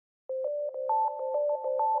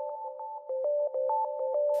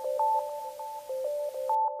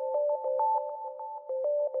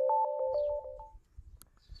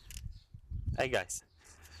Hi guys,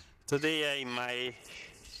 today I'm my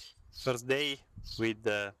first day with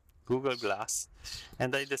Google Glass,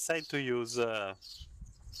 and I decided to use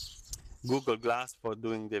Google Glass for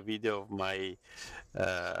doing the video of my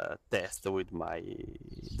test with my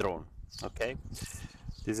drone. Okay,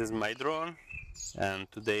 this is my drone,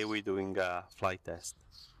 and today we're doing a flight test.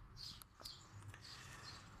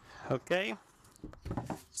 Okay,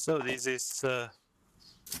 so this is uh,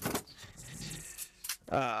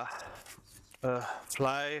 a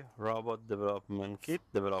fly robot development kit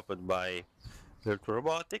developed by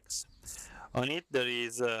Virtualrobotix. On it there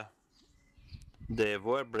is the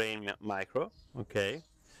VRBrain micro. Okay,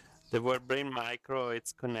 the VRBrain micro,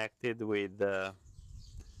 it's connected with the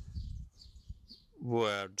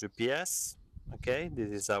VR GPS. Okay,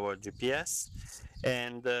 this is our GPS,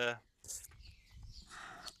 and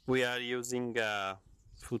we are using a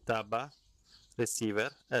Futaba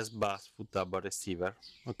receiver, SDK Futaba receiver.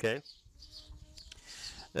 Okay,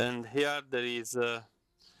 and here there is the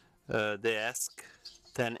ESC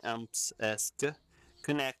 10 amps ESC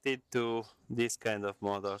connected to this kind of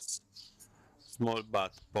motors, small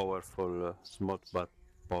but powerful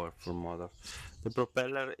motor. The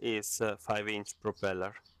propeller is 5-inch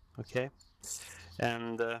propeller. Okay,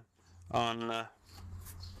 and on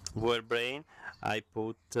VRBrain I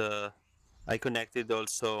connected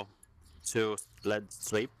also two LED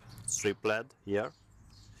strip LED here,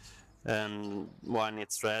 and one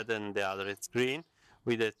is red and the other is green.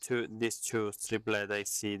 With these two strip LED, I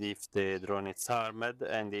see if the drone is armed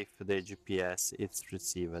and if the GPS is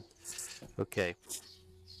received. Okay,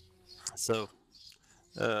 so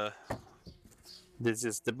this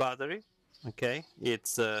is the battery. Okay,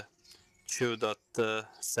 it's a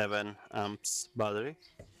 2.7 amps battery,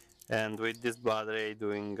 and with this battery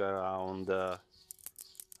doing around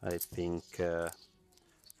I think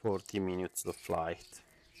 40 minutes of flight,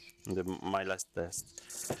 my last test.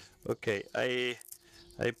 Okay, I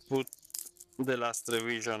put the last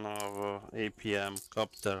revision of APM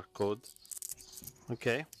copter code.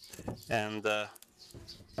 Okay, and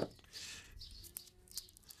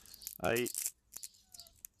I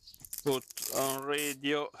put on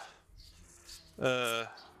radio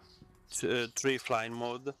three flying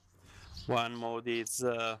mode. One mode is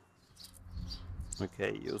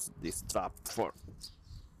okay, use this strap for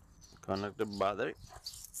connect the battery.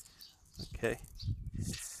 Okay,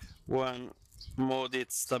 one mode is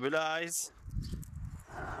stabilize.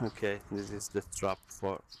 Okay, this is the strap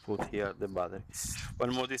for put here the battery.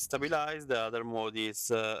 One mode is stabilize, the other mode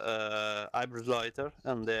is hybrid loiter,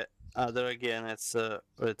 and the other again it's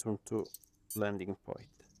return to landing point.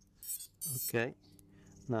 Okay,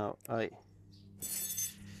 now I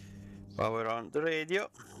power on the radio,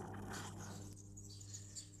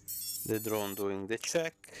 the drone doing the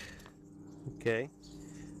check. Okay,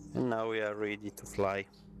 and now we are ready to fly.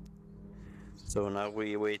 So now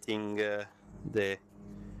we're waiting the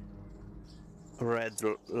red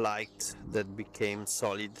light that became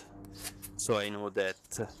solid, so I know that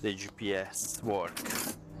the GPS work.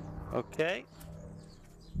 Okay,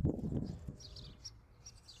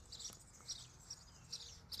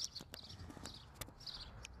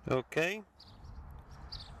 okay,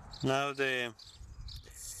 now the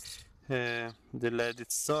LED is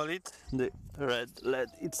solid, the red LED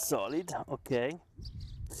is solid. Okay,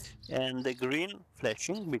 and the green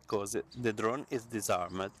flashing because the drone is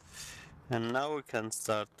disarmed, and now we can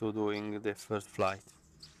start to doing the first flight.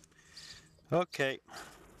 Okay,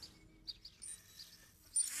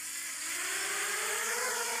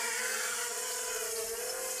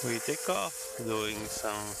 we take off doing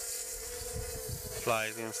some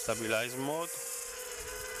flight in stabilized mode.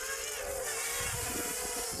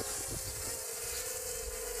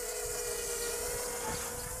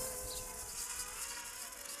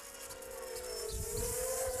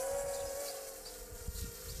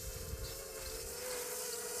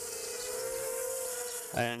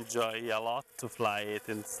 I enjoy a lot to fly it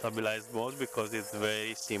in stabilized mode because it's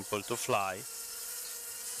very simple to fly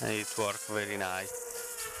and it works very nice.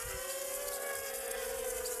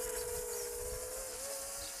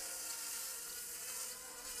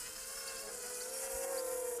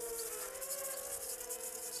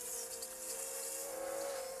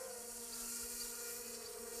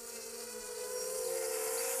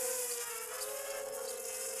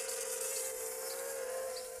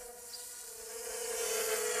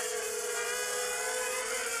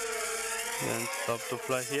 Then stop to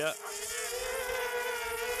fly here,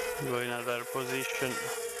 go in another position.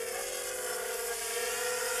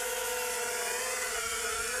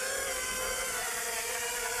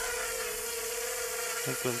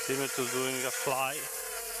 I continue to doing a fly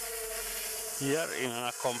here in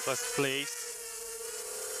a complex place.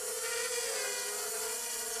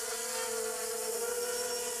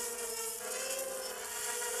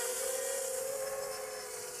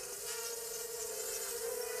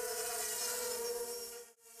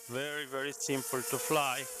 Very simple to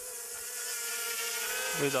fly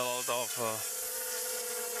with a lot of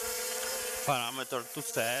parameter to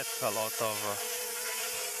set, a lot of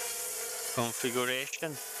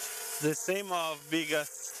configuration. The same of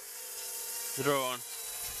biggest drone.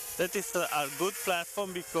 That is a good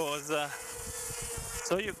platform because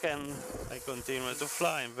so you can continue to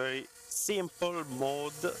fly in very simple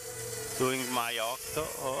mode doing my octo.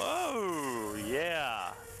 Oh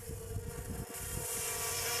yeah!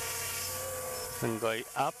 And going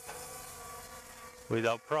up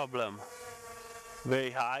without problem. Very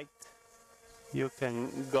high. You can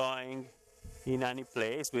going in any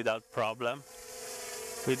place without problem.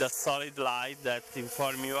 With a solid light that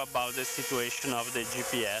inform you about the situation of the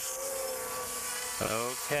GPS.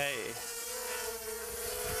 Okay,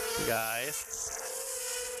 guys.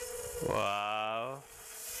 Wow.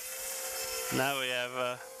 Now we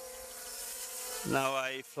have. Now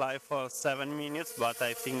I fly for 7 minutes, but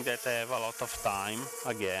I think that I have a lot of time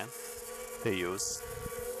again to use.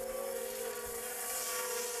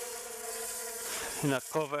 In a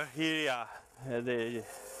cover area,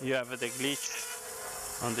 you have the glitch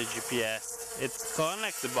on the GPS. It's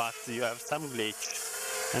connected, but you have some glitch,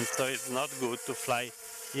 and so it's not good to fly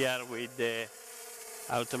here with the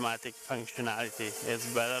automatic functionality. It's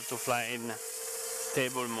better to fly in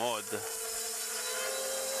stable mode.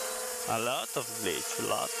 A lot of glitch,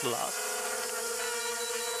 lot.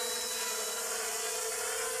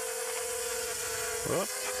 Whoop.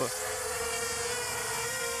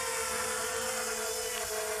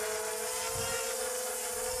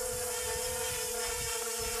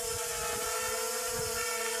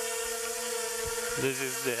 This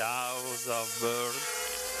is the house of birds.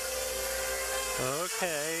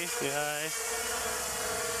 Okay,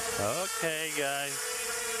 guys.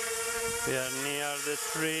 We are near the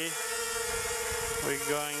tree. We're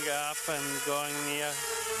going up and going near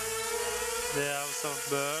the house of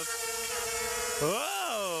birds.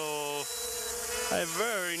 Whoa! I'm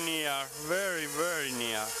very near, very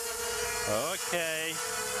near. Okay.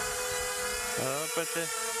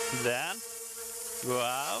 Then go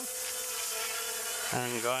out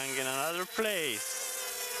and going in another place.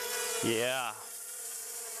 Yeah.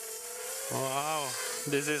 Wow.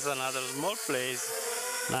 This is another small place.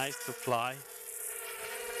 Nice to fly.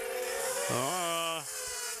 Oh,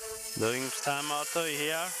 doing some auto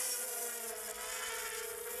here.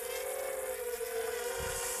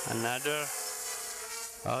 Another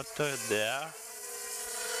auto there.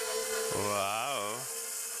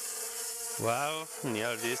 Wow,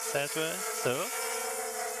 near this statue. So,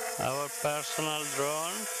 our personal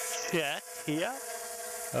drone check here.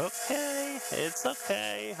 Okay, it's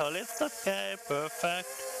okay, all it's okay, perfect.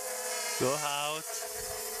 Go out.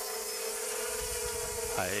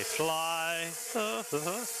 I fly.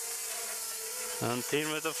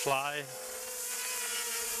 Continue to fly.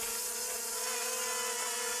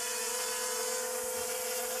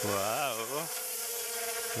 Wow,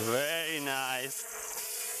 very nice,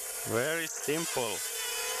 very simple.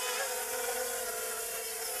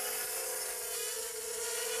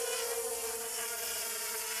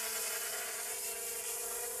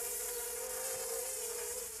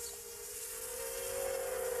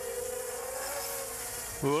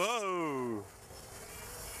 Whoa!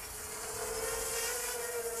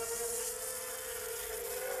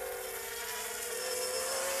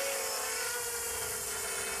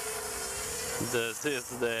 This is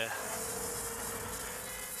the...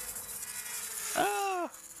 Oh!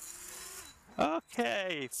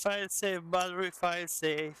 Okay, file safe, battery file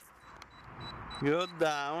safe. Go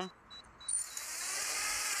down.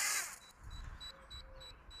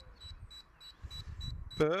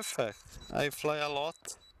 Perfect. I fly a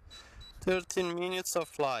lot. 13 minutes of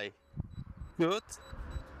fly. Good.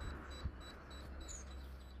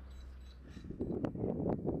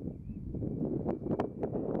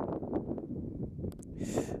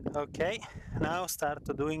 Okay, now start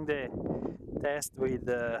doing the test with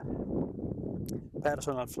the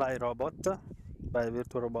personal fly robot by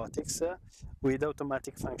Virtualrobotix with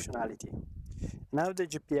automatic functionality. Now the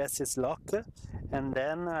GPS is locked, and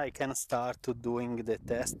then I can start doing the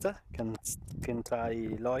test. Can try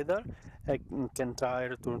loider, I can try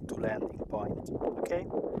return to landing point. Okay,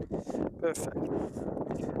 perfect.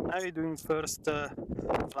 Now I'm doing first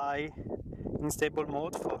fly in stable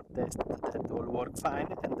mode for test that will work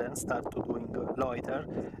fine, and then start to doing loider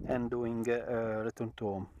and doing return to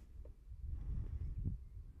home.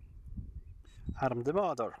 arm the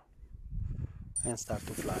motor and start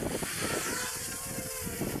to fly.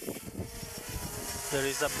 There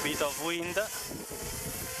is a bit of wind.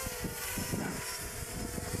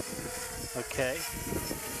 Okay,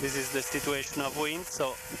 this is the situation of wind,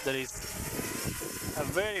 so there is a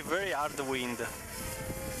very hard wind.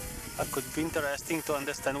 It could be interesting to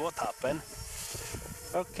understand what happened.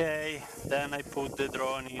 Okay, then I put the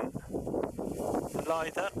drone in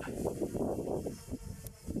loiter.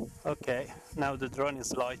 Okay, now the drone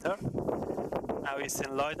is loiter. Now it's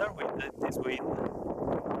in loiter with this wind.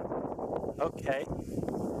 Okay,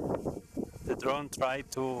 the drone tried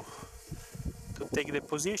to take the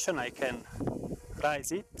position. I can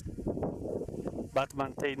rise it, but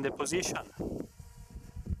maintain the position.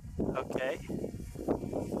 Okay,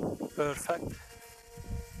 perfect.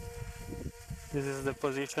 This is the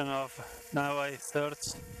position of, now I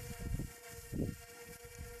search.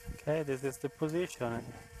 Okay, this is the position.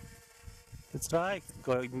 It's right,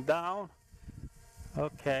 going down.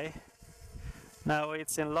 Okay, now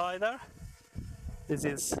it's in loiter. This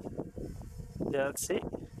is the LC.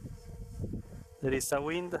 There is a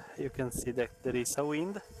wind, you can see that there is a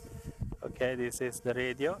wind. Okay, this is the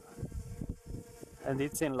radio. And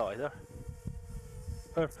it's in loiter.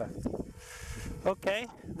 Perfect. Okay,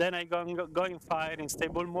 then I going fire in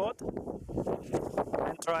stable mode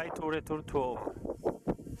and try to return to home.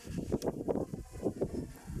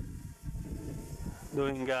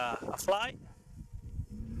 Doing a fly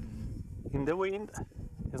in the wind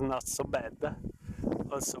is not so bad.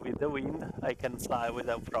 Also with the wind I can fly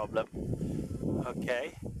without problem.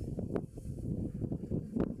 Okay.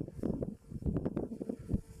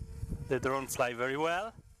 The drone fly very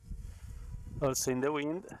well, also in the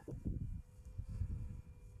wind.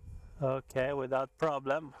 Okay, without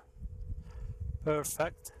problem.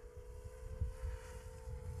 Perfect.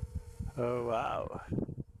 Oh wow.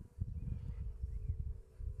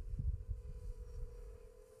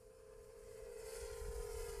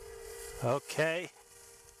 Okay.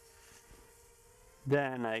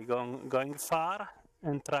 Then I going far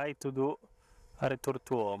and try to do a return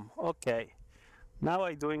to home. Okay. Now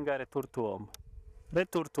I doing a return to home.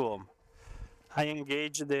 Return to home. I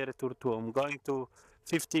engage the return to home, going to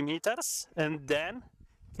 50 meters and then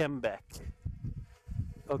come back.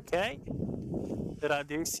 Okay. The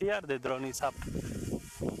radio is here, the drone is up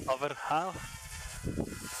over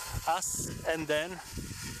us, and then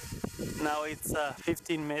now it's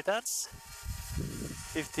 15 meters,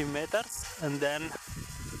 and then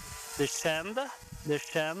descend.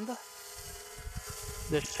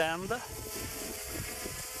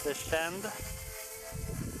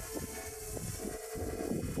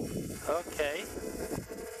 Okay.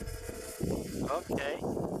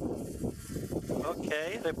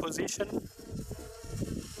 Okay, reposition.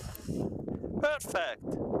 Perfect.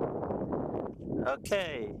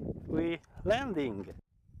 Okay, we landing.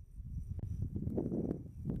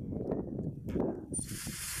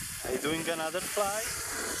 I'm doing another fly.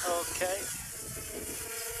 Okay.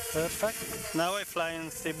 Perfect. Now I fly in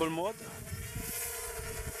stable mode.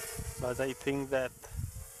 But I think that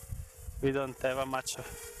we don't have a much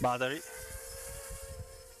battery.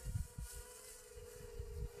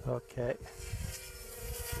 Okay.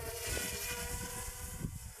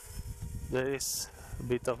 There is a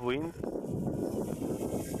bit of wind.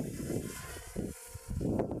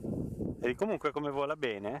 Vedi comunque come vola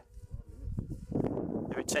bene.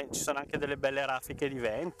 Ci sono anche delle belle raffiche di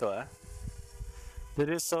vento.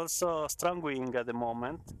 There is also strong wind at the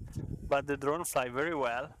moment, but the drone fly very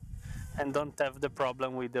well and don't have the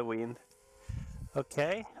problem with the wind.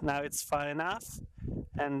 Okay, now it's far enough,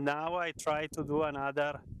 and now I try to do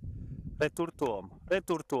another return to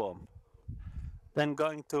home. Then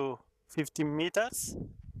going to 15 meters,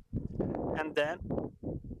 and then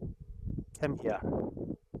come here.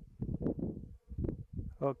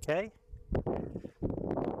 Okay,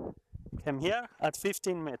 come here at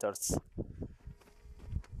 15 meters.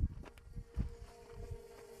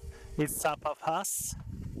 It's up of us,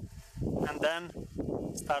 and then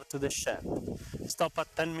start to descend. Stop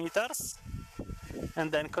at 10 meters,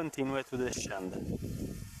 and then continue to descend.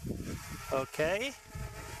 Okay.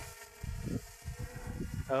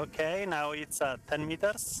 Okay, now it's at 10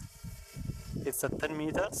 meters. It's at 10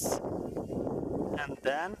 meters, and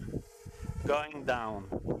then going down.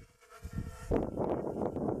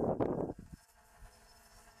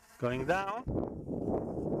 Going down.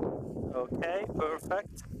 Okay,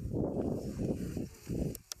 perfect.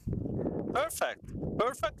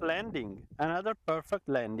 Perfect landing. Another perfect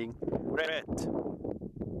landing. Great.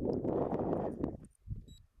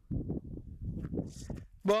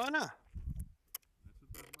 Buona.